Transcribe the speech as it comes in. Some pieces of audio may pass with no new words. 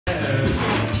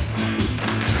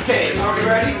Okay, are we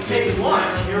ready? Take one.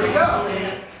 Here we go.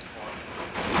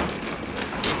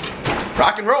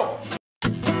 Rock and roll.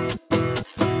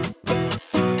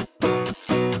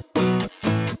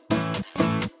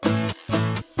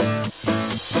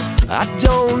 I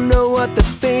don't know what to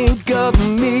think of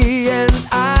me, and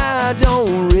I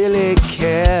don't really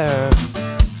care,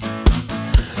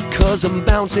 'cause I'm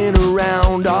bouncing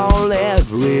around all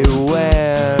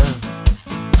everywhere.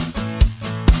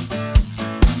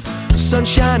 Sun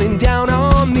shining down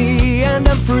on me, and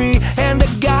I'm free, and I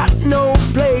got no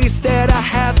place that I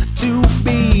have to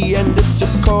be. And it's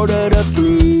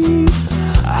 2:45.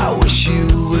 I wish you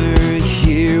were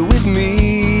here with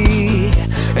me,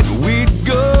 and we'd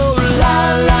go la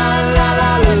la la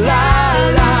la la la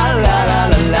la la la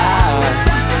la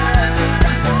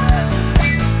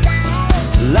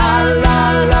la la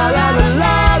la la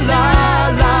la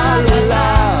la la la.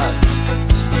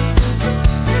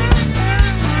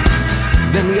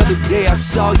 Then the other day I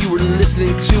saw you were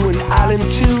listening to an island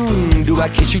tune. Do I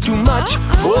kiss you too much?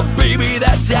 Oh baby,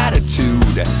 that's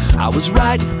attitude. I was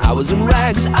right, I was in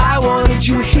rags, I wanted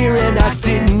you here and I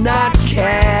did not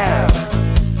care.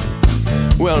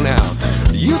 Well now,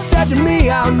 you said to me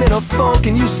I'm in a funk,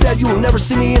 and you said you will never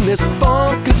see me in this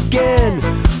funk again.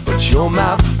 But you're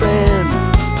my friend,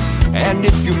 and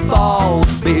if you fall,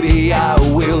 baby, I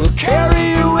will carry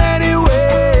you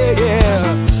anyway, yeah.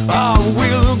 I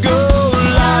will go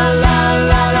la la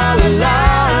la la la la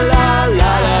la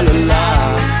la la la.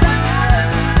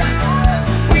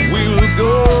 We'll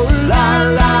go la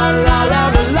la la la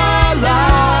la la la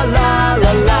la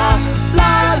la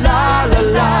la la la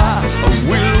la.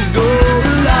 We'll go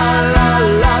la la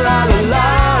la la la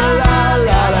la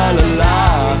la la la la.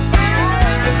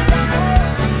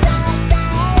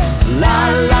 La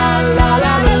la la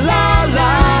la la la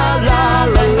la la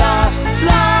la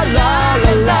la la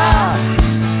la la.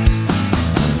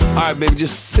 All right, baby,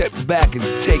 just sit back and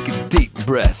take a deep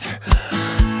breath.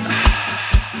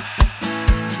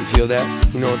 You feel that?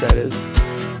 You know what that is?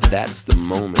 That's the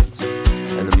moment,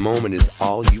 and the moment is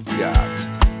all you've got.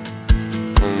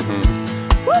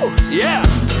 Woo! Yeah!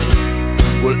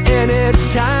 Well,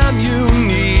 anytime you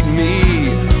need me,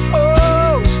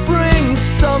 oh, spring,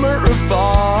 summer, or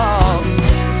fall,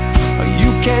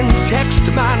 you can text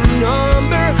my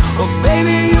number, or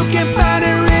baby, you can find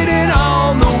it written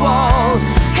on the wall.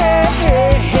 Hey,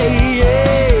 hey, hey,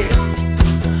 hey.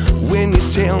 When you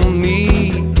tell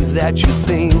me that you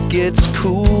think it's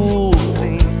cool,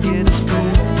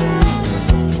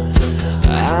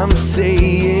 I'm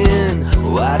saying,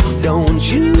 why don't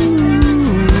you?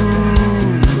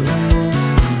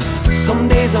 Some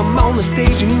days I'm on the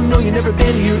stage and you know you've never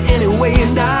been here anyway,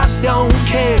 and I don't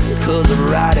care, 'cause I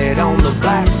write it on the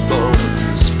blackboard,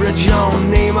 spread your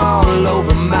name all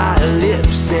over my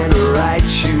lips, and